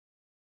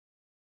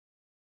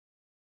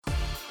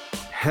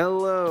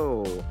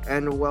Hello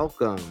and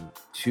welcome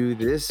to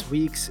this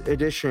week's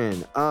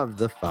edition of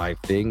the Five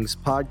Things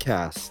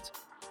Podcast.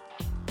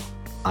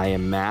 I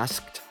am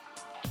masked,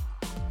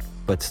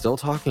 but still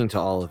talking to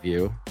all of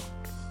you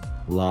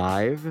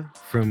live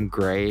from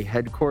Gray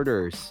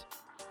headquarters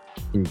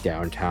in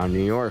downtown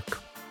New York.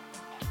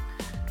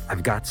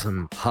 I've got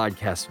some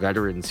podcast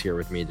veterans here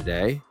with me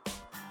today.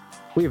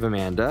 We have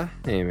Amanda.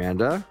 Hey,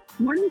 Amanda.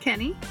 Morning,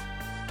 Kenny.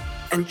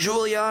 And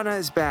Juliana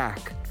is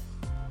back.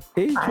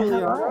 Hey,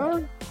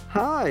 Juliana.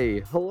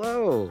 Hi.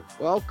 Hello.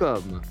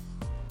 Welcome.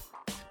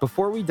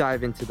 Before we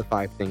dive into the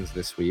five things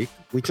this week,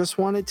 we just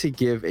wanted to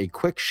give a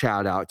quick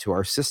shout out to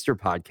our sister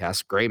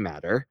podcast, Gray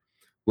Matter,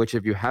 which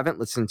if you haven't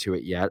listened to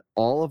it yet,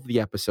 all of the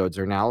episodes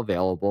are now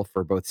available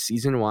for both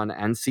season 1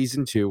 and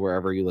season 2,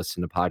 wherever you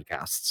listen to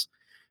podcasts.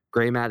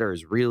 Gray Matter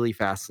is really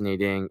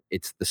fascinating.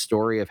 It's the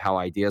story of how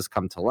ideas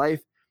come to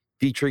life,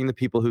 featuring the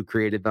people who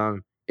created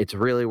them. It's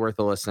really worth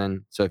a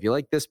listen. So if you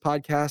like this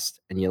podcast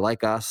and you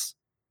like us,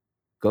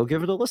 go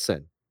give it a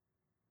listen.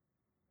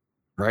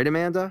 Right,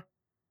 Amanda?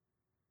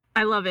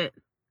 I love it.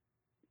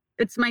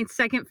 It's my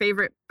second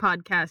favorite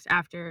podcast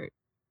after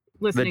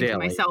listening to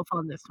myself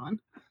on this one.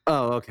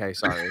 Oh, okay.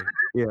 Sorry.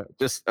 Yeah,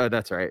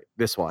 that's right.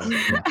 This one.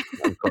 Yeah,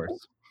 of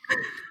course.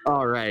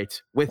 All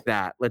right. With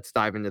that, let's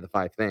dive into the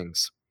five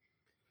things.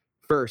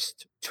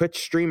 First, Twitch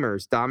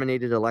streamers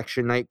dominated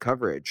election night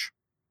coverage.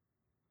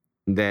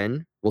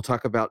 Then we'll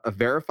talk about a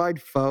verified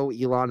faux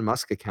Elon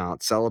Musk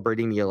account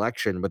celebrating the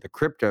election with a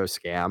crypto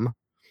scam.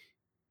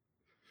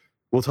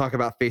 We'll talk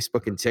about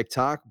Facebook and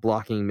TikTok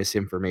blocking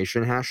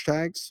misinformation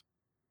hashtags.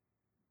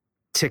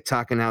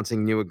 TikTok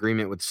announcing new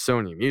agreement with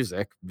Sony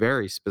Music,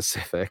 very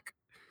specific.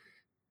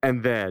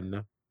 And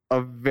then a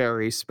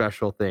very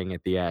special thing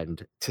at the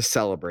end to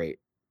celebrate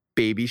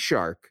Baby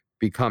Shark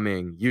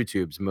becoming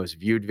YouTube's most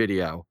viewed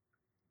video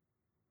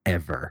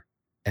ever.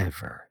 That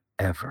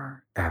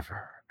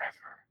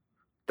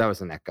was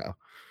an echo.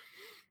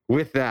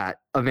 With that,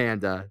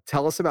 Amanda,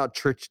 tell us about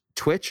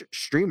Twitch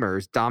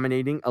streamers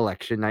dominating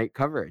election night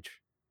coverage.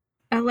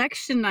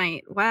 Election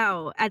night.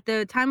 Wow. At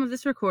the time of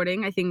this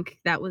recording, I think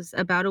that was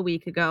about a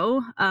week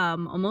ago,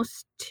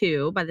 almost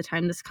 2 by the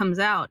time this comes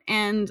out.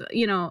 And,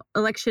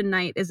 election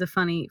night is a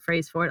funny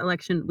phrase for it.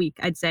 Election week,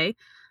 I'd say.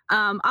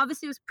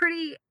 Obviously, it was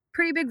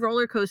pretty big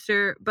roller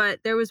coaster, but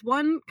there was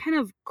one kind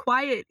of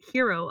quiet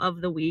hero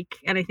of the week,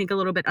 and I think a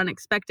little bit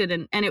unexpected,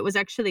 and it was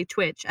actually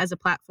Twitch as a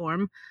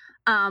platform.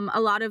 A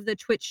lot of the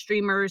Twitch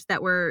streamers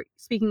that were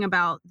speaking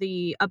about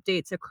the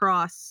updates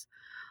across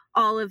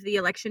all of the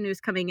election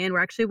news coming in were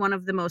actually one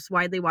of the most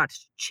widely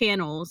watched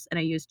channels, and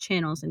I use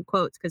channels in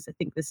quotes because I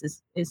think this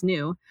is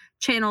new,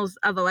 channels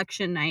of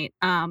election night.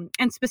 And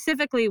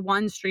specifically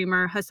one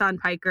streamer, Hassan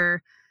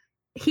Piker,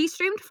 he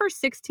streamed for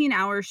 16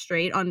 hours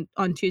straight on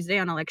Tuesday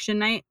on election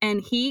night,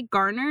 and he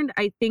garnered,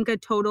 I think, a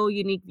total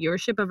unique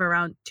viewership of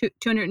around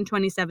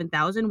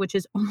 227,000, which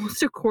is almost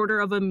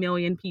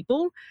 250,000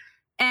 people.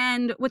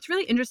 And what's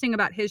really interesting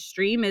about his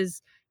stream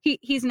is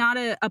he's not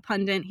a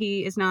pundit.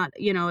 He is not,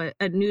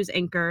 a news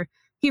anchor.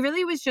 He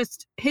really was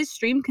just, his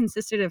stream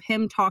consisted of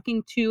him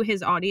talking to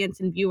his audience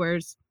and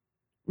viewers,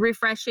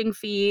 refreshing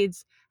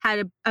feeds,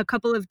 had a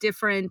couple of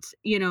different,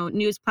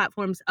 news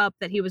platforms up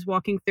that he was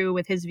walking through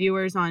with his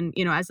viewers on,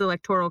 as the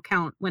electoral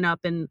count went up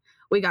and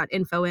we got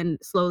info in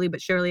slowly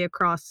but surely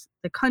across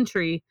the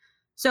country.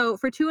 So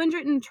for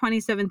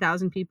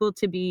 227,000 people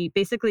to be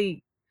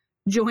basically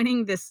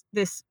joining this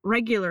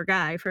regular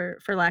guy, for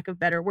lack of a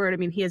better word. I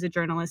mean, he is a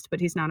journalist, but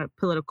he's not a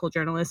political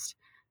journalist.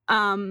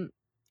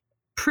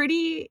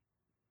 Pretty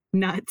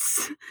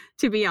nuts,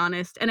 to be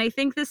honest. And I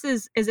think this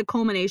is a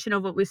culmination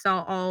of what we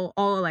saw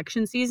all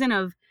election season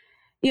of,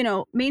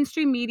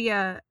 mainstream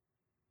media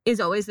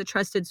is always the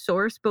trusted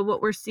source, but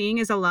what we're seeing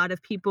is a lot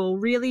of people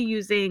really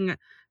using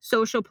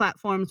social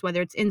platforms,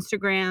 whether it's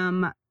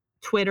Instagram,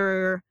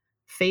 Twitter,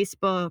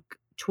 Facebook,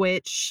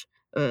 Twitch,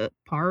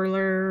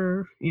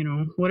 Parler,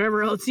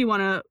 whatever else you want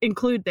to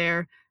include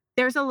there.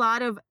 There's a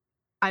lot of,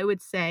 I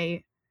would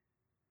say,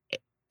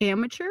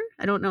 amateur.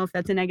 I don't know if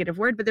that's a negative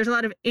word, but there's a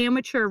lot of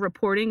amateur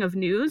reporting of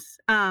news.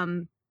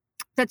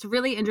 That's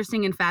really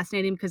interesting and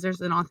fascinating because there's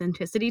an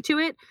authenticity to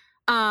it.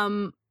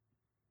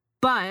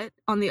 But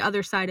on the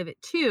other side of it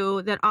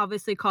too, that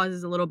obviously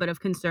causes a little bit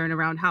of concern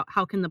around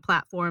how can the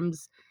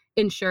platforms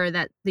ensure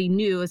that the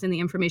news and the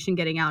information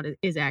getting out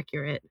is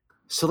accurate.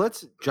 So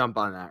let's jump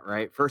on that,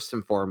 right? First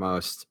and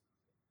foremost,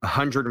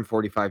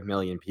 145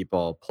 million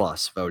people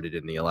plus voted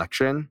in the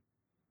election.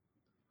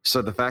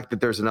 So the fact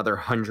that there's another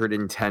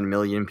 110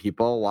 million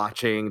people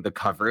watching the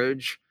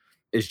coverage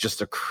is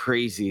just a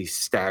crazy,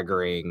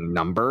 staggering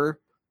number,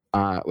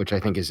 which I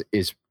think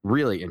is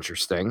really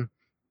interesting.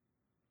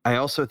 I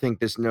also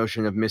think this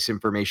notion of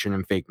misinformation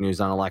and fake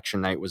news on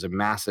election night was a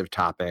massive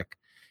topic.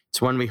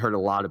 It's one we heard a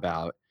lot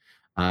about.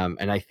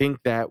 And I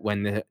think that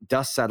when the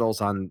dust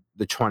settles on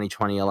the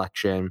 2020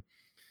 election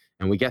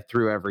and we get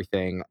through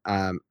everything,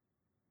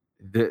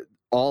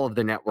 all of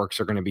the networks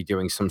are going to be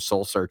doing some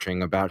soul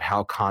searching about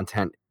how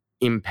content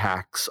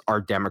impacts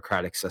our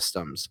democratic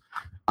systems.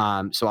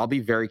 So I'll be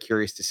very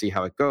curious to see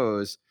how it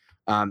goes.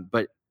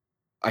 But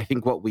I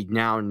think what we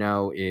now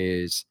know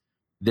is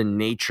the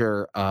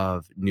nature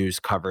of news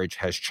coverage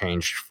has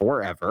changed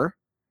forever.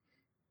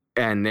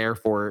 And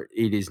therefore,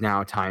 it is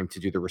now time to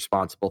do the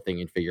responsible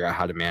thing and figure out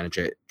how to manage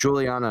it.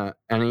 Juliana,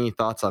 any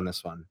thoughts on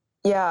this one?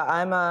 Yeah,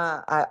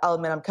 I'll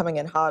admit I'm coming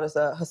in hot as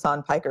a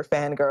Hassan Piker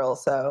fangirl,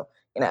 so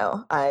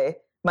I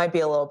might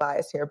be a little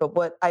biased here. But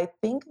what I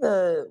think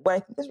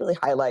this really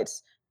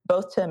highlights,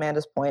 both to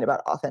Amanda's point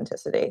about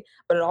authenticity,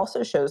 but it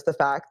also shows the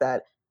fact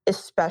that,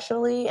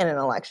 especially in an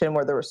election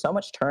where there was so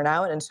much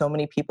turnout and so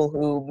many people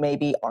who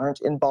maybe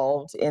aren't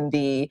involved in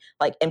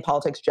in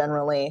politics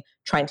generally,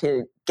 trying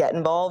to get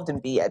involved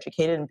and be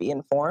educated and be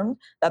informed,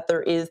 that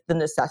there is the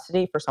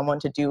necessity for someone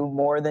to do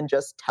more than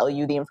just tell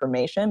you the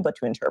information, but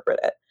to interpret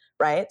it.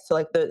 Right. So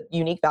the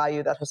unique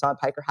value that Hassan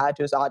Piker had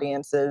to his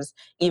audiences,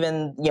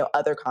 even,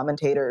 other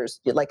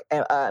commentators, like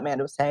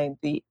Amanda was saying,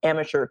 the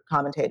amateur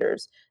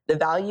commentators, the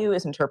value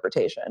is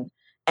interpretation.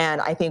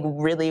 And I think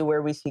really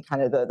where we see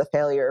kind of the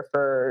failure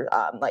for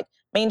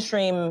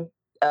mainstream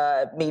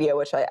media,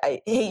 which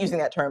I hate using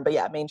that term, but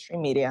yeah,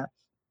 mainstream media,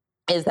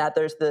 is that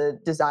there's the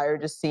desire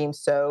to seem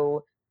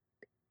so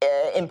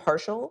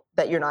impartial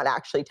that you're not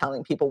actually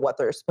telling people what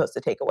they're supposed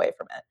to take away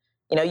from it.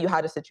 You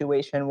had a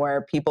situation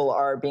where people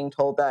are being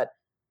told that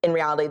in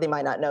reality they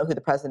might not know who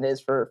the president is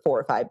for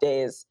 4 or 5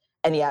 days,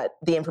 and yet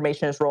the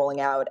information is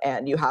rolling out,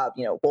 and you have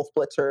Wolf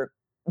Blitzer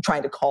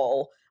trying to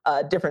call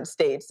different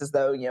states as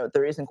though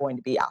there isn't going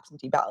to be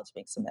absentee ballots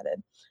being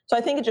submitted. So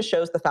I think it just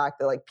shows the fact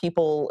that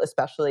people,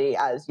 especially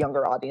as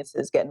younger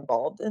audiences get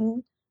involved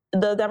in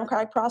the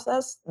democratic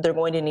process, they're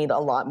going to need a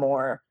lot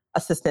more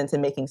assistance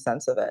in making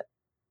sense of it.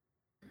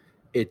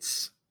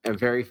 It's a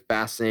very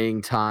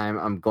fascinating time.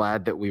 I'm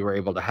glad that we were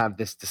able to have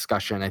this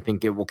discussion. I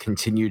think it will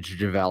continue to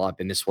develop,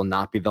 and this will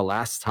not be the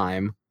last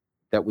time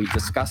that we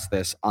discuss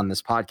this on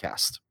this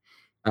podcast.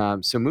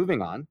 So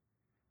moving on,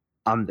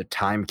 I'm the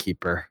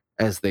timekeeper,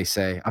 as they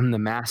say. I'm the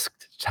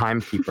masked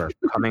timekeeper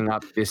coming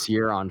up this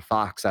year on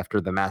Fox after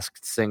The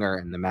Masked Singer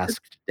and The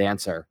Masked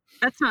Dancer.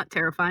 That's not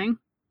terrifying.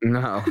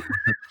 No,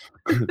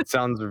 it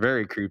sounds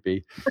very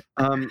creepy.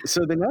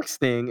 So the next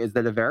thing is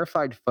that a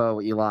verified foe,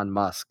 Elon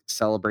Musk,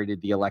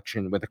 celebrated the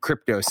election with a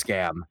crypto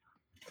scam.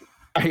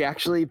 I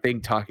actually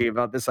think talking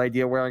about this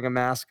idea of wearing a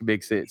mask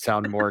makes it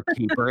sound more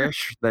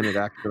keeperish than it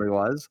actually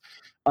was.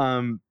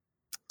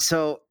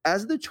 So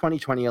as the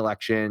 2020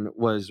 election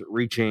was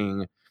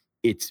reaching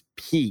its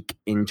peak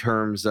in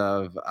terms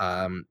of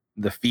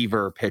the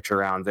fever pitch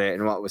around it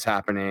and what was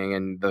happening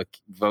and the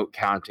vote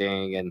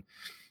counting and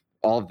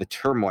all of the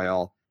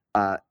turmoil,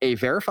 a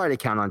verified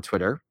account on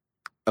Twitter,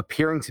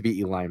 appearing to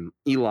be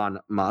Elon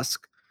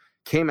Musk,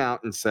 came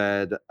out and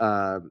said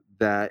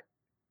that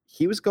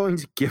he was going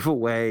to give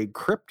away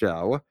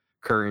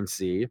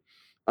cryptocurrency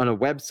on a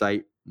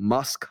website,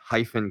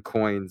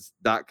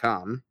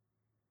 musk-coins.com.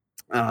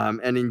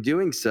 And in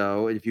doing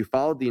so, if you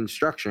followed the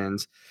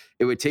instructions,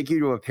 it would take you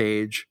to a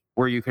page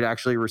where you could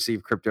actually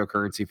receive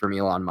cryptocurrency from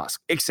Elon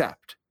Musk.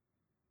 Except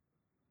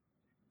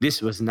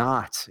this was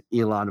not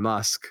Elon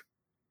Musk.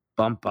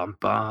 Bum, bum,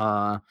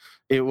 bum.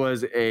 It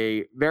was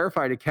a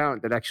verified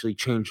account that actually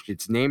changed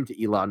its name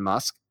to Elon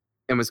Musk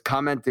and was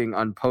commenting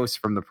on posts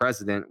from the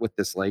president with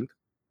this link.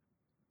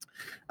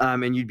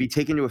 And you'd be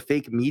taken to a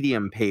fake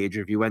Medium page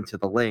if you went to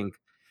the link,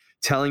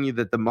 telling you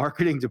that the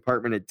marketing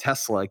department at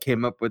Tesla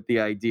came up with the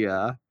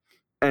idea,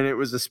 and it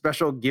was a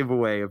special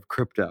giveaway of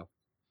crypto,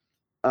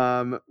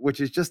 which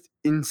is just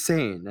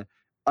insane.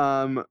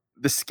 The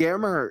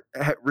scammer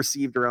had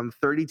received around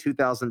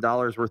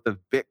 $32,000 worth of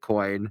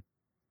Bitcoin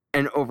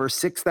and over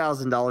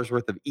 $6,000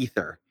 worth of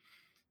Ether,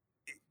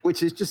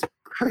 which is just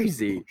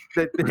crazy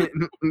that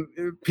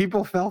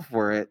people fell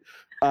for it.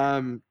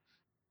 And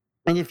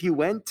if you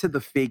went to the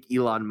fake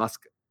Elon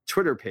Musk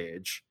Twitter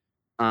page,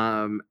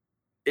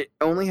 it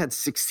only had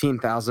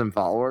 16,000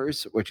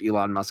 followers, which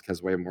Elon Musk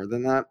has way more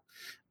than that.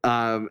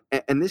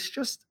 And this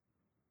just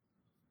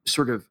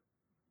sort of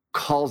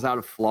calls out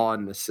a flaw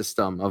in the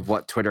system of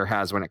what Twitter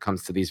has when it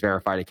comes to these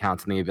verified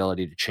accounts and the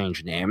ability to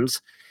change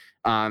names.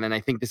 And I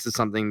think this is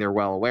something they're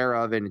well aware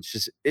of. And it's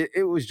just,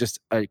 it was just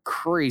a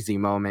crazy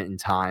moment in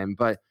time.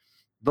 But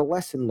the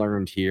lesson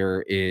learned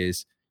here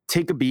is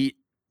take a beat,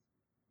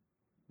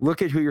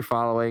 look at who you're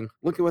following,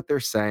 look at what they're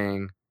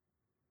saying,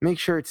 make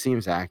sure it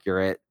seems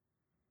accurate.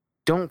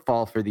 Don't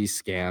fall for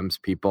these scams,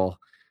 people.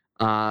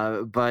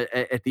 But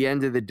at the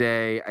end of the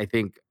day, I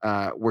think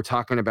we're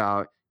talking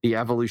about the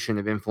evolution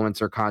of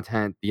influencer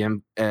content,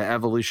 the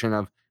evolution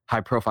of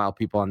high-profile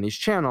people on these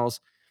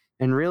channels,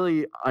 and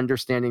really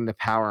understanding the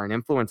power and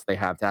influence they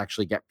have to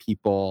actually get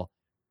people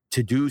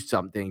to do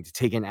something, to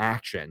take an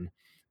action.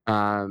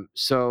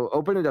 So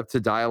open it up to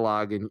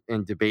dialogue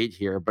and debate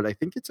here. But I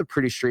think it's a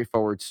pretty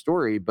straightforward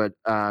story. But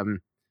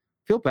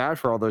feel bad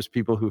for all those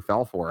people who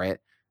fell for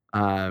it.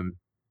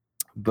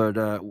 But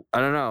I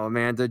don't know,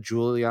 Amanda,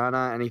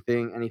 Juliana,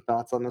 any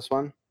thoughts on this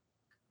one?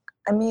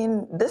 I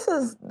mean, this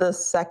is the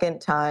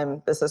second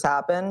time this has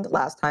happened.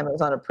 Last time it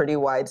was on a pretty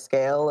wide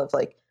scale of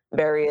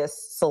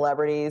various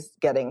celebrities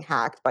getting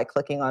hacked by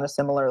clicking on a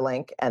similar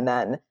link, and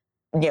then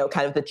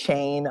kind of the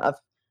chain of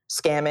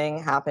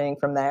scamming happening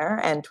from there.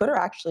 And Twitter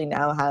actually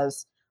now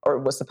has, or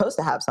was supposed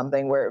to have,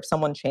 something where if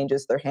someone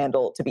changes their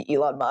handle to be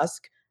Elon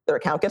Musk, their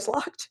account gets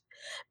locked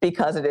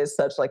because it is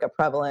such like a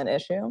prevalent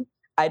issue.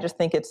 I just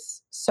think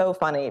it's so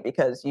funny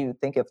because you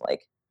think of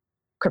like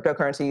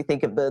cryptocurrency, you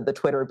think of the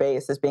Twitter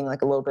base as being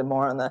like a little bit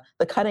more on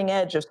the cutting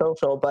edge of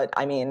social, but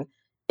I mean,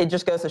 it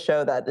just goes to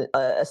show that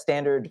a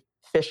standard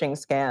phishing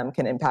scam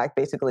can impact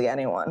basically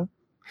anyone.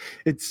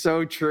 It's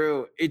so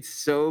true. It's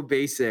so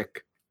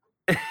basic.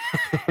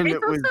 And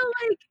it's also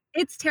like,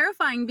 it's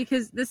terrifying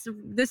because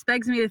this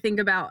begs me to think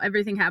about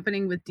everything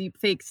happening with deep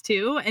fakes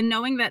too, and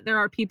knowing that there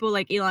are people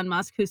like Elon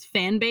Musk whose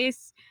fan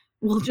base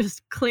will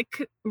just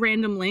click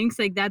random links.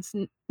 Like that's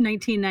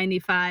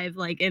 1995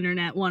 like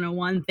internet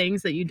 101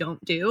 things that you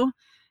don't do.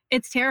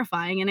 It's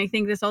terrifying. And I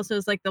think this also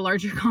is like the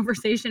larger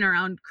conversation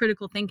around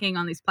critical thinking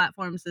on these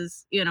platforms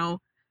is, you know,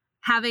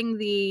 having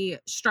the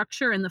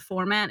structure and the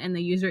format and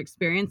the user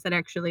experience that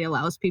actually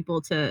allows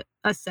people to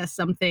assess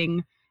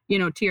something, you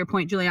know, to your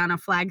point, Juliana,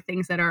 flag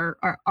things that are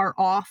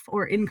off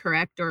or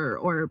incorrect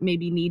or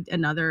maybe need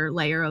another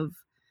layer of,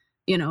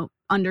 you know,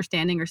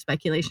 understanding or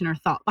speculation or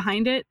thought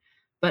behind it.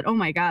 But oh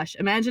my gosh,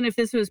 imagine if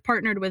this was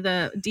partnered with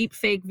a deep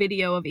fake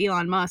video of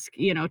Elon Musk,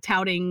 you know,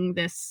 touting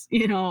this,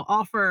 you know,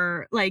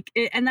 offer, like,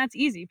 and that's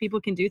easy.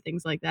 People can do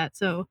things like that.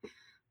 So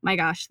my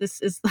gosh,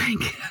 this is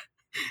like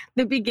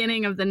the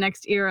beginning of the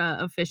next era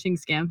of phishing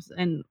scams.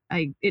 And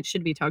it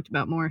should be talked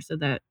about more so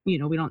that, you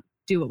know, we don't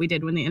do what we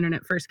did when the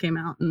internet first came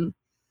out and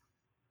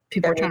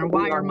people are trying to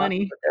wire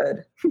money.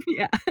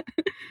 Yeah.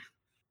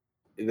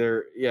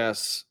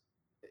 Yes.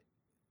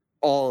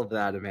 All of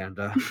that,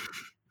 Amanda.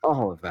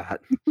 All of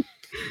that.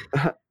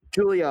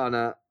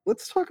 Juliana,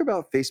 let's talk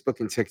about Facebook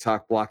and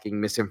TikTok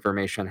blocking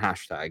misinformation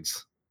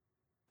hashtags.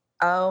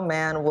 Oh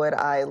man, would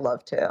I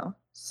love to.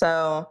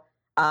 So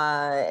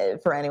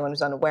for anyone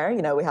who's unaware,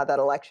 you know, we had that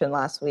election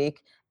last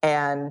week,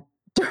 and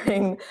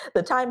during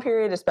the time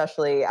period,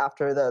 especially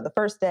after the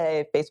first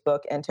day, Facebook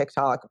and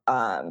TikTok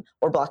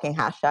were blocking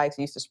hashtags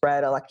used to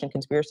spread election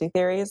conspiracy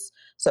theories.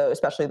 So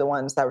especially the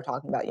ones that were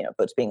talking about, you know,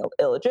 votes being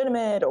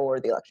illegitimate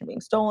or the election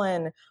being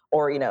stolen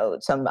or, you know,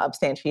 some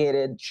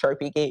substantiated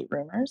Sharpiegate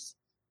rumors.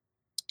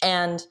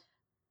 And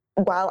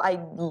while I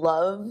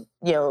love,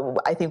 you know,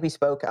 I think we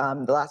spoke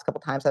the last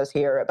couple times I was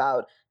here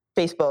about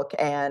Facebook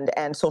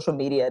and social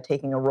media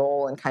taking a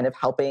role in kind of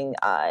helping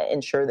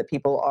ensure that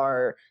people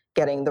are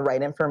getting the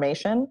right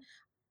information.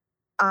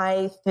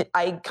 I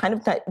kind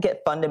of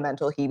get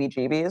fundamental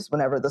heebie-jeebies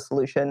whenever the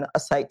solution a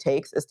site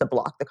takes is to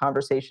block the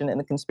conversation and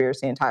the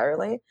conspiracy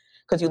entirely.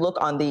 Because you look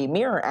on the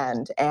mirror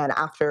end, and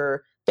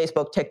after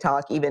Facebook,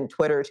 TikTok, even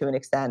Twitter to an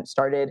extent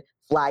started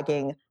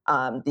flagging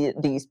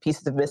these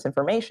pieces of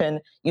misinformation,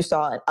 you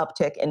saw an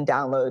uptick in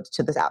downloads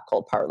to this app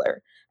called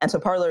Parler. And so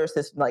Parler is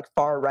this like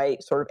far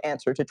right sort of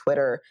answer to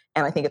Twitter.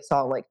 And I think it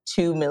saw like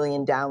 2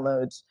 million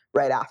downloads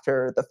right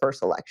after the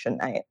first election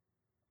night.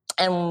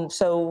 And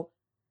so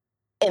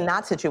in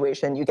that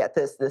situation, you get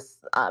this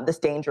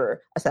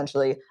danger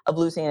essentially of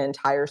losing an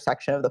entire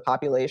section of the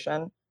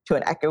population to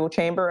an echo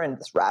chamber and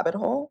this rabbit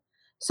hole.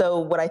 So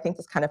what I think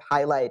this kind of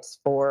highlights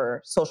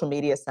for social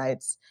media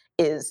sites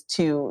is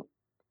to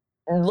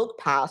look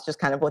past just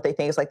kind of what they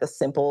think is like the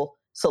simple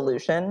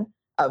solution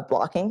of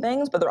blocking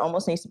things, but there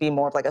almost needs to be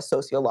more of like a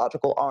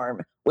sociological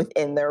arm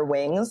within their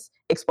wings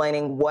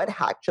explaining what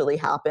actually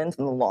happens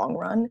in the long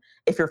run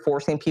if you're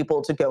forcing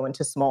people to go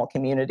into small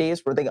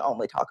communities where they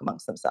only talk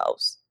amongst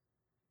themselves.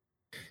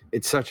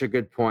 It's such a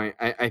good point.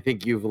 I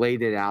think you've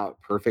laid it out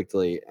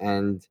perfectly.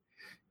 And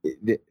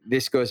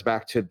this goes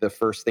back to the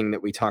first thing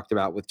that we talked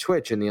about with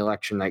Twitch and the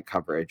election night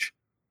coverage.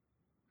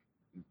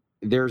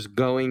 There's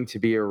going to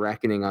be a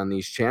reckoning on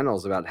these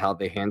channels about how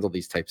they handle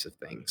these types of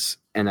things.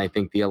 And I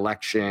think the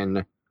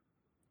election,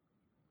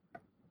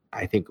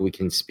 I think we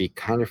can speak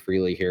kind of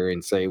freely here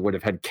and say would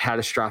have had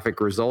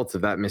catastrophic results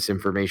if that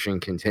misinformation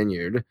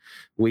continued.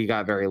 We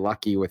got very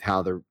lucky with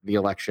how the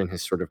election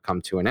has sort of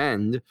come to an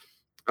end,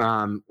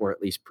 or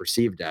at least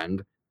perceived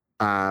end.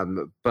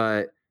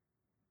 But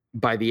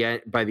by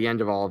the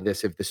end of all of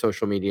this, if the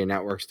social media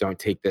networks don't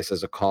take this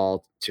as a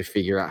call to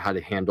figure out how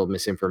to handle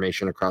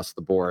misinformation across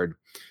the board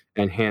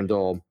and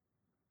handle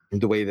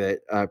the way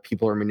that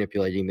people are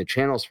manipulating the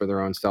channels for their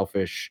own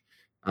selfish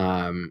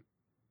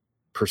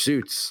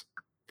pursuits,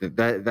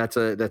 that's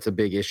a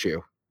big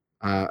issue.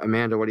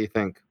 Amanda, what do you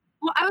think?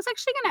 Well, I was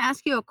actually going to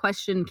ask you a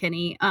question,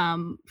 Kenny,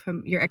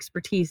 from your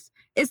expertise.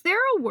 Is there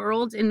a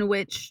world in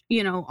which,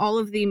 you know, all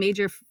of the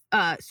major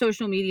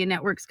social media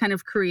networks kind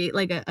of create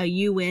like a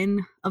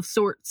UN of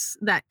sorts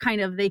that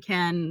kind of they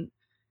can,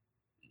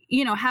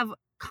 you know, have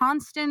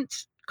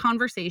constant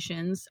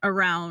conversations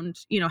around,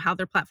 you know, how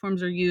their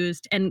platforms are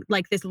used and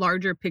like this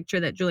larger picture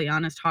that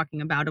Juliana's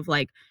talking about of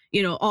like,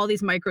 you know, all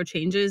these micro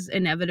changes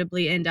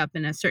inevitably end up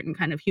in a certain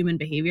kind of human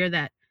behavior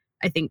that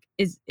I think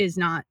is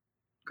not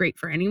great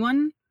for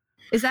anyone.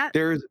 Is that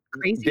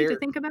crazy to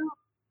think about?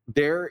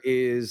 There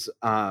is,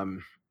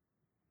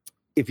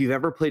 if you've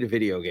ever played a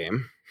video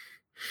game,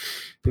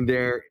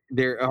 there's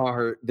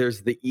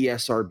the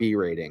ESRB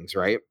ratings,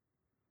 right?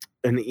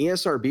 And the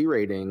ESRB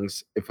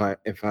ratings,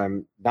 if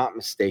I'm not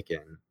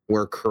mistaken,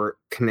 were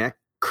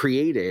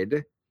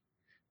created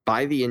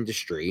by the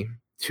industry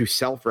to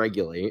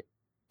self-regulate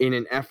in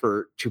an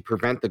effort to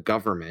prevent the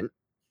government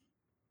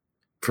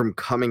from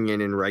coming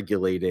in and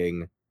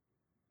regulating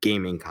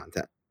gaming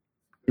content.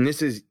 And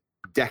this is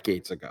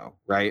decades ago,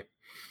 right?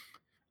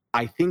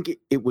 I think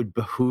it would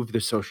behoove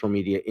the social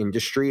media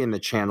industry and the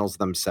channels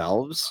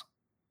themselves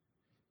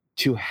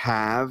to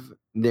have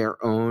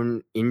their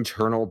own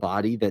internal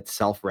body that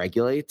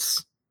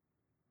self-regulates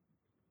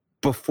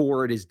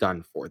before it is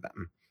done for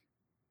them.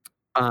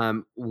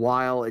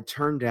 While it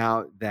turned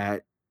out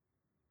that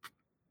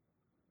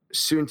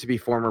soon-to-be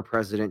former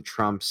President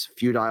Trump's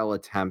futile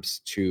attempts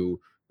to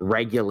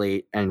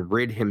regulate and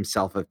rid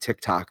himself of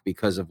TikTok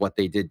because of what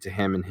they did to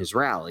him in his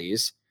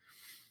rallies,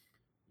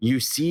 you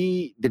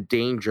see the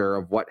danger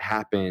of what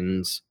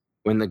happens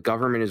when the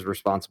government is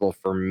responsible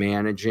for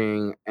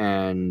managing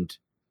and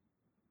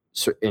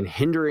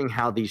hindering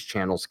how these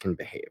channels can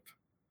behave.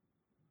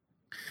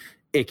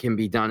 It can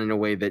be done in a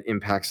way that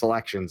impacts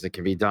elections. It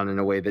can be done in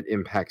a way that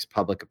impacts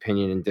public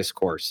opinion and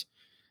discourse.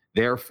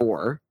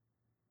 Therefore,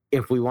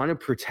 if we want to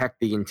protect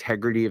the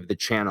integrity of the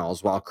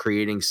channels while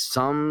creating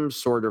some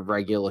sort of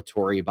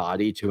regulatory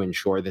body to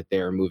ensure that they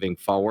are moving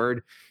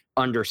forward,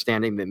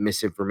 understanding that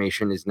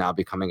misinformation is now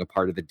becoming a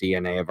part of the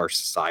DNA of our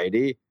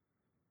society,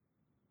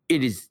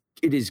 it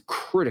is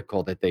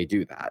critical that they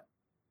do that.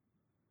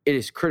 It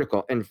is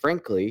critical. And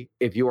frankly,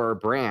 if you are a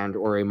brand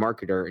or a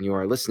marketer and you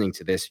are listening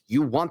to this,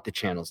 you want the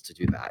channels to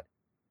do that,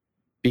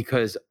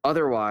 because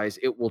otherwise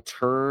it will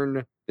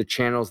turn the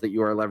channels that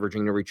you are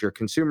leveraging to reach your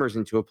consumers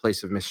into a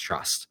place of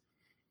mistrust.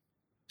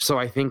 So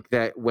I think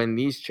that when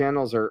these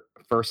channels are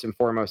first and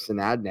foremost an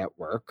ad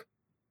network,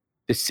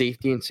 the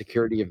safety and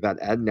security of that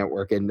ad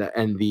network and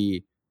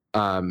the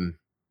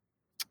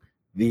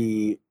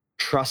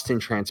trust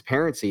and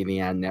transparency in the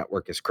ad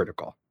network is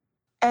critical.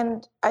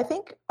 And I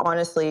think,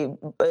 honestly,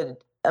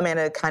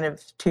 Amanda, kind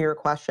of to your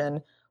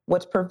question,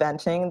 what's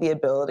preventing the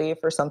ability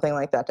for something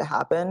like that to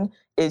happen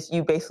is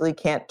you basically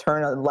can't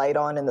turn a light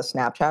on in the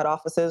Snapchat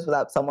offices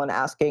without someone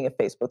asking if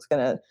Facebook's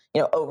going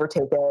to,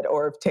 overtake it,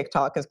 or if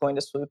TikTok is going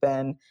to swoop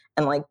in.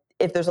 And like,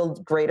 if there's a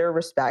greater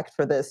respect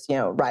for this,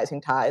 rising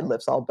tide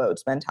lifts all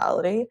boats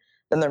mentality,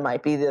 then there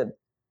might be the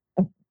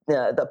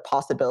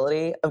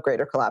possibility of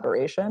greater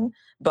collaboration.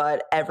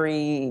 But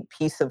every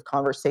piece of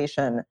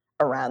conversation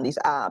around these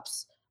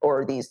apps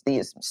or these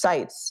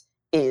sites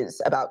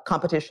is about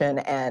competition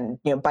and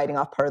biting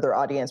off part of their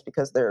audience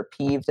because they're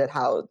peeved at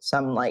how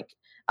some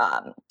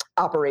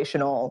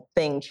operational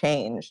thing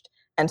changed.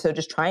 And so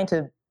just trying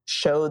to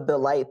show the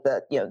light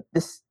that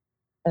this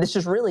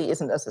just really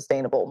isn't a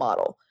sustainable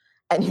model,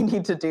 and you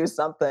need to do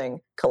something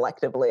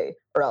collectively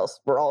or else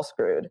we're all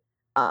screwed,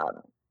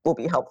 will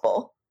be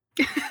helpful.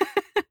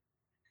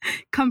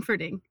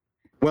 Comforting.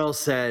 Well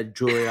said,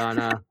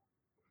 Juliana.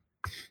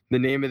 The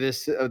name of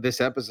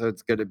this episode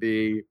is going to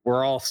be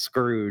 "We're All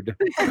Screwed."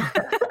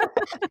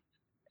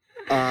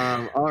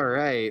 All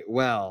right.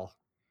 Well,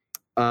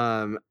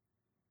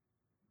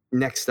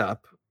 next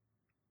up,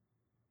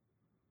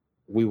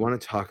 we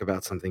want to talk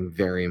about something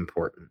very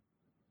important,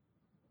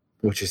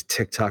 which is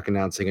TikTok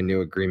announcing a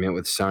new agreement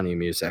with Sony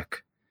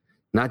Music.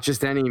 Not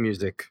just any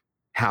music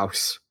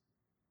house,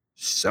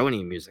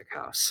 Sony Music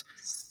House.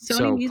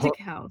 Sony Music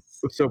House.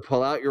 So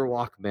pull out your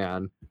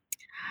Walkman.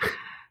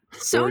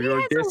 Sony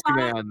has a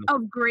lot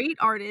of great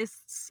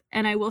artists,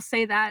 and I will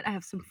say that I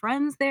have some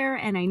friends there,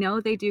 and I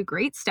know they do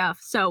great stuff.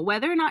 So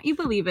whether or not you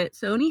believe it,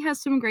 Sony has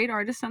some great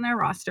artists on their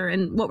roster,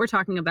 and what we're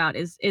talking about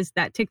is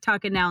that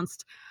TikTok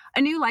announced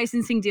a new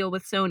licensing deal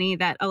with Sony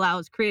that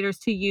allows creators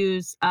to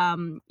use,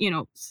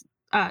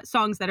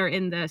 songs that are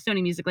in the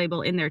Sony Music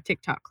label in their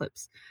TikTok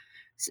clips.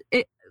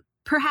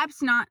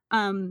 Perhaps not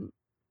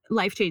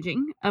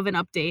life-changing of an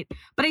update,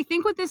 but I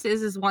think what this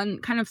is one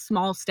kind of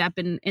small step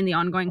in the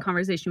ongoing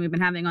conversation we've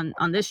been having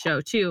on this show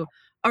too,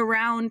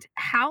 around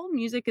how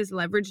music is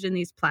leveraged in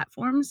these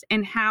platforms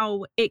and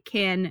how it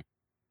can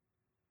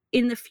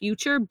in the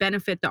future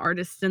benefit the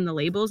artists and the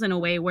labels in a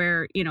way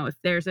where, if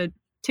there's a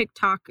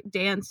TikTok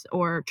dance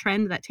or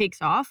trend that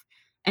takes off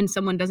and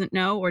someone doesn't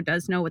know or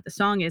does know what the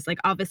song is, like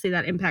obviously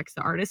that impacts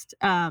the artist.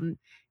 And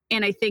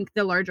I think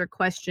the larger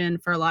question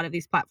for a lot of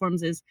these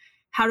platforms is,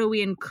 how do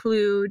we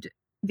include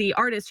the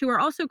artists who are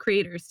also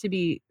creators? To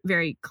be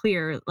very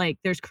clear, like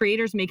there's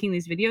creators making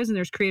these videos and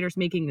there's creators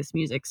making this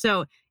music.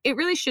 So it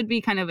really should be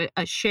kind of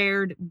a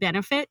shared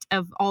benefit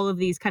of all of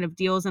these kind of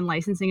deals and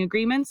licensing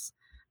agreements.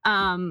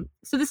 So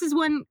this is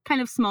one kind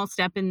of small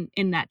step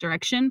in that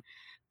direction.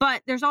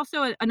 But there's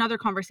also another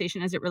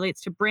conversation as it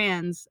relates to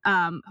brands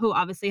who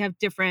obviously have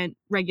different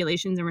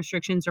regulations and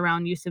restrictions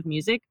around use of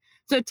music.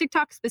 So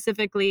TikTok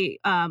specifically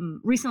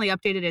recently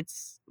updated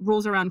its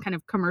rules around kind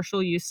of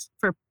commercial use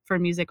for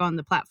music on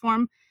the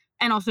platform,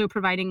 and also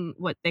providing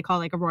what they call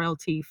like a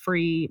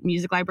royalty-free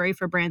music library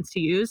for brands to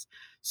use.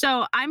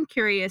 So I'm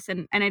curious,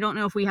 and I don't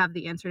know if we have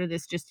the answer to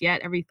this just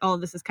yet. All of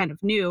this is kind of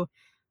new.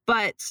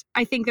 But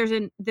I think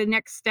the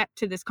next step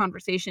to this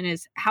conversation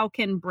is how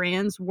can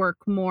brands work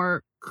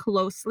more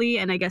closely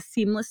and I guess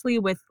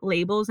seamlessly with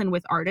labels and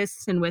with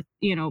artists and with,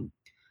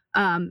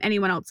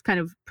 anyone else kind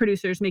of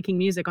producers making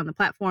music on the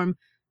platform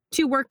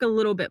to work a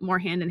little bit more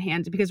hand in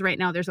hand, because right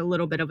now there's a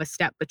little bit of a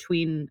step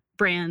between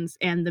brands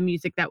and the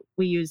music that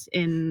we use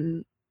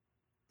in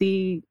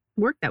the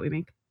work that we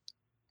make.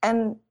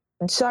 And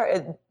sorry,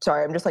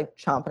 I'm just like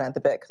chomping at the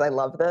bit because I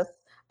love this.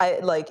 I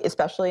like,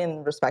 especially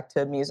in respect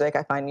to music,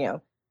 I find,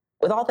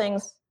 with all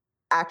things,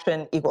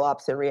 action equal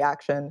opposite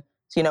reaction.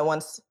 So,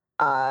 once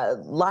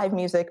live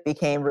music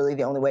became really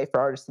the only way for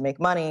artists to make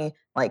money,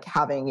 like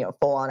having,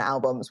 full-on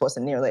albums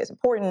wasn't nearly as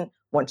important.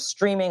 Once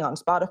streaming on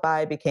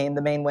Spotify became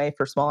the main way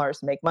for small artists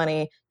to make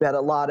money, you had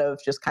a lot of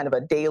just kind of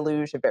a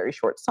deluge of very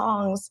short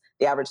songs.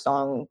 The average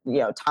song,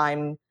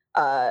 time,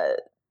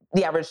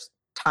 the average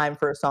time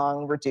for a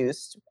song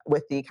reduced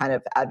with the kind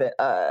of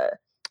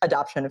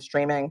adoption of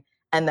streaming.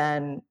 And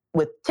then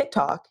with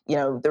TikTok,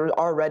 there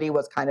already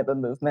was kind of a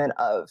movement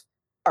of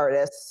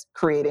artists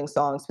creating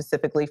songs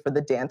specifically for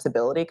the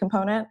danceability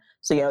component.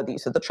 So, the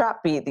use of the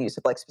trap beat, the use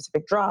of like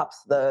specific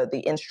drops,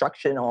 the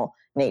instructional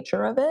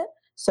nature of it.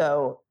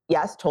 So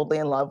yes, totally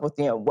in love with,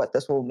 what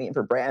this will mean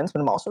for brands, but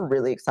I'm also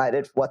really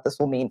excited for what this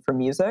will mean for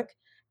music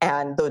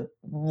and the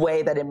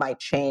way that it might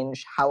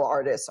change how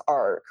artists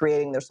are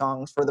creating their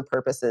songs for the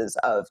purposes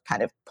of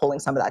kind of pulling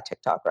some of that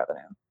TikTok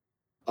revenue.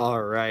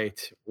 All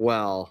right.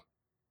 Well,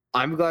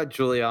 I'm glad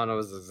Juliana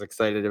was as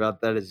excited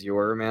about that as you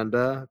were,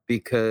 Amanda,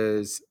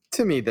 because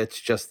to me, that's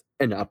just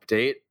an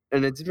update.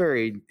 And it's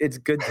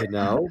good to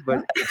know,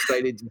 but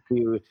excited to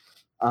do.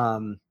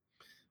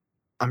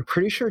 I'm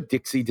pretty sure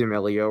Dixie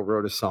D'Amelio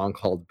wrote a song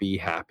called Be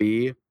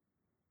Happy,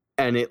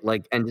 and it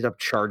like ended up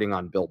charting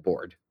on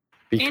Billboard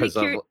because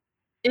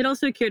it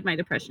also cured my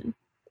depression.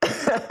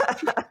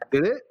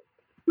 Did it?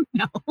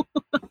 No.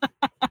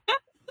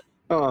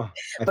 Oh,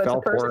 I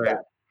fell for it.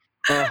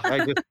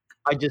 I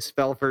just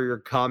fell for your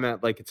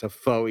comment like it's a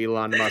faux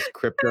Elon Musk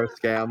crypto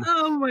scam.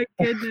 Oh my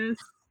goodness.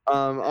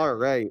 All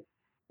right.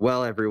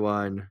 Well,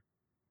 everyone.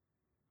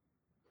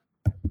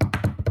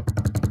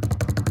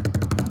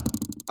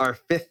 Our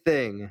fifth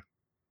thing.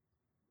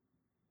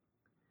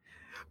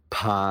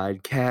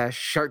 Podcast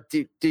Shark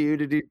do do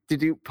do do do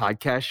do.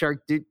 Podcast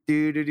Shark do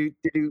do do do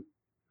do.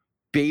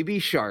 Baby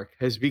Shark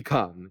has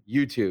become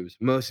YouTube's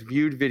most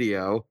viewed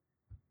video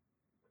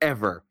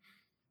ever.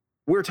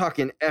 We're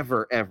talking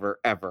ever,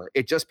 ever, ever.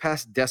 It just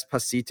passed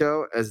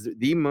Despacito as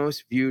the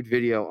most viewed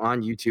video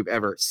on YouTube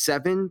ever.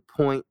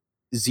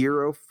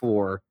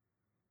 7.04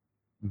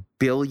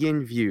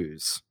 billion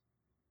views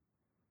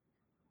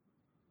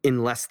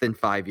in less than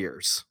 5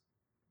 years.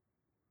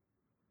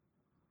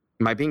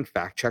 Am I being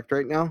fact-checked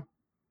right now?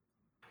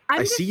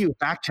 I see you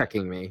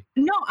fact-checking me.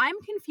 No, I'm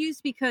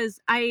confused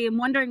because I am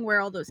wondering where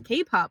all those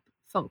K-pop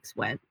folks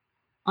went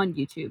on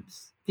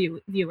YouTube's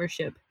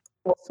viewership.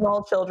 Well,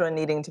 small children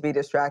needing to be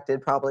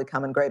distracted probably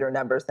come in greater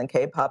numbers than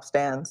K-pop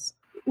stans.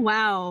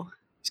 Wow.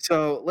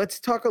 So let's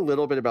talk a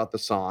little bit about the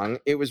song.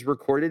 It was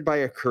recorded by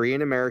a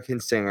Korean-American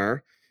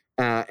singer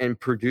and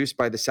produced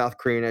by the South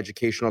Korean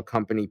educational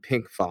company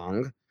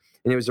Pinkfong.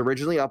 And it was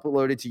originally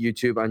uploaded to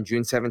YouTube on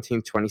June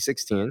 17,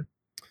 2016.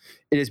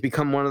 It has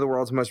become one of the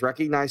world's most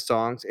recognized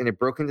songs, and it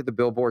broke into the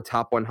Billboard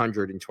Top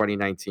 100 in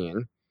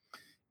 2019.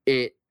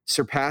 It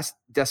surpassed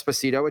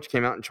Despacito, which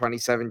came out in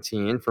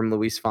 2017 from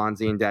Luis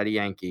Fonsi and Daddy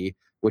Yankee,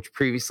 which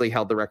previously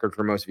held the record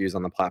for most views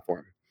on the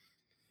platform,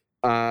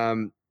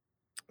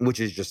 which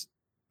is just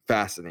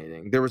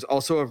fascinating. There was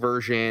also a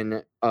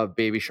version of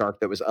Baby Shark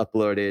that was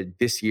uploaded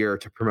this year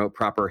to promote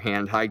proper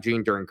hand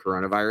hygiene during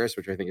coronavirus,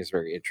 which I think is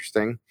very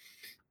interesting.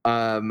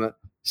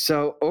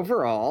 So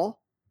overall,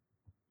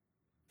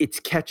 it's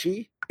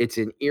catchy. It's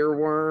an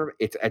earworm.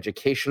 It's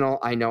educational.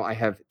 I know I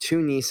have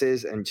 2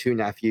 nieces and 2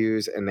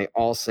 nephews, and they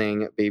all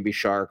sing Baby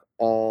Shark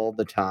all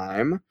the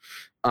time.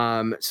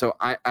 So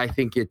I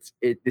think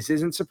this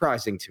isn't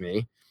surprising to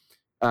me.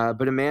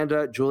 But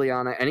Amanda,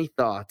 Juliana, any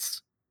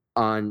thoughts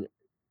on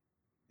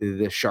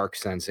the shark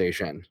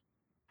sensation?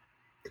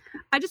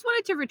 I just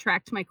wanted to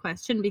retract my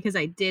question because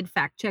I did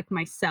fact check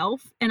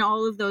myself, and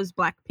all of those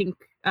Blackpink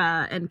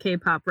and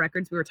K-pop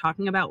records we were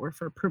talking about were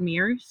for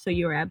Premiere, so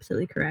you were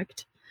absolutely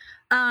correct.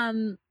 I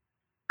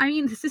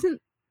mean, this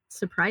isn't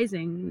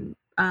surprising.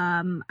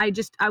 I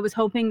was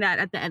hoping that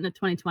at the end of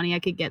 2020 I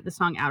could get the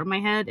song out of my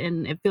head,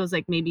 and it feels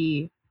like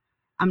maybe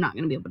I'm not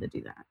going to be able to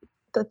do that.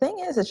 The thing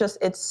is,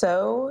 it's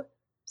so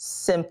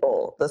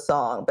simple, the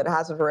song, but it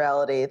has a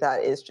virality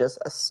that is just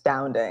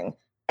astounding.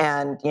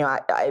 And,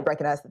 I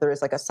recognize that there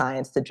is like a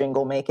science to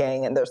jingle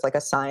making, and there's like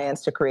a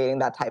science to creating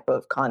that type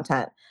of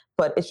content.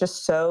 But it's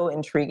just so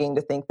intriguing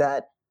to think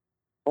that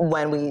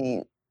when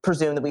we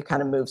presume that we've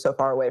kind of moved so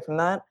far away from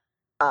that,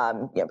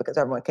 because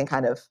everyone can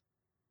kind of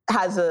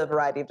has a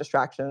variety of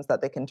distractions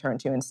that they can turn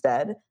to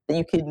instead, that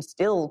you can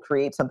still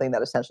create something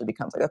that essentially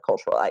becomes like a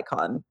cultural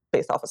icon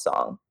based off a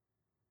song.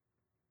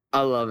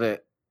 I love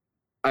it.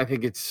 I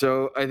think it's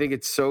so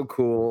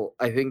cool.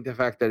 I think the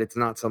fact that it's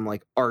not some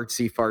like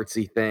artsy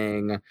fartsy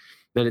thing,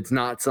 that it's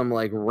not some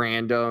like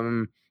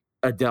random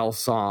Adele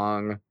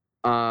song.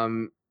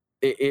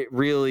 It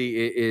really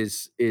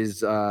is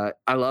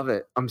I love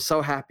it. I'm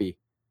so happy.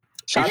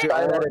 Shots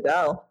fired at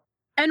Adele.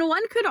 And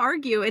one could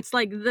argue it's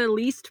like the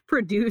least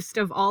produced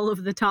of all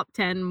of the top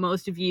 10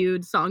 most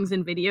viewed songs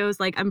and videos.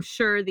 Like, I'm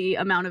sure the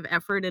amount of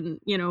effort and,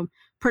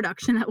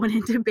 production that went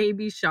into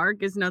Baby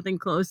Shark is nothing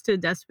close to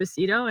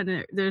Despacito.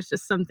 And there's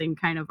just something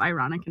kind of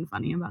ironic and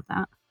funny about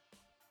that.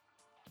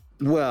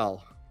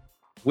 Well,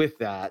 with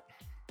that,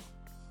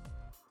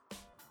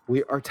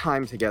 our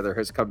time together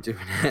has come to an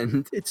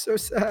end. It's so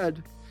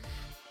sad.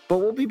 But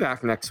we'll be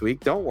back next week.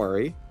 Don't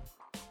worry.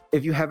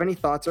 If you have any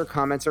thoughts or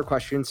comments or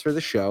questions for the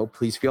show,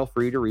 please feel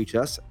free to reach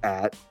us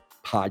at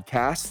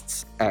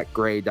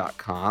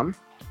podcasts@grey.com.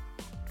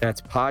 That's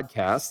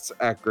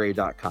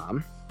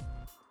podcasts@grey.com.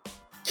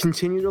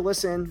 Continue to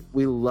listen.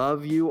 We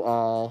love you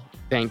all.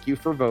 Thank you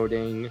for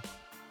voting.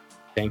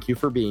 Thank you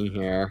for being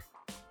here.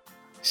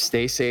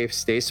 Stay safe,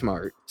 stay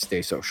smart,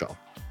 stay social.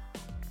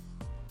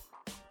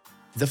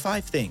 The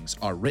 5 Things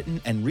are written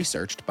and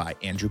researched by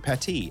Andrew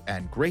Pattee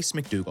and Grace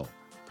McDougall.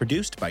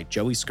 Produced by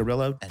Joey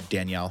Scarillo and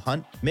Danielle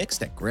Hunt,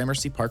 mixed at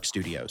Gramercy Park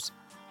Studios.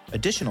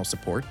 Additional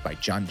support by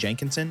John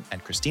Jenkinson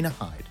and Christina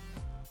Hyde.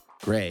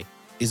 Grey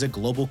is a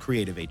global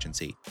creative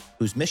agency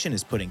whose mission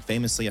is putting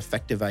famously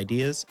effective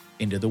ideas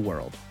into the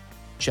world.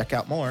 Check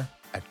out more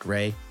at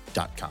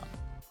grey.com.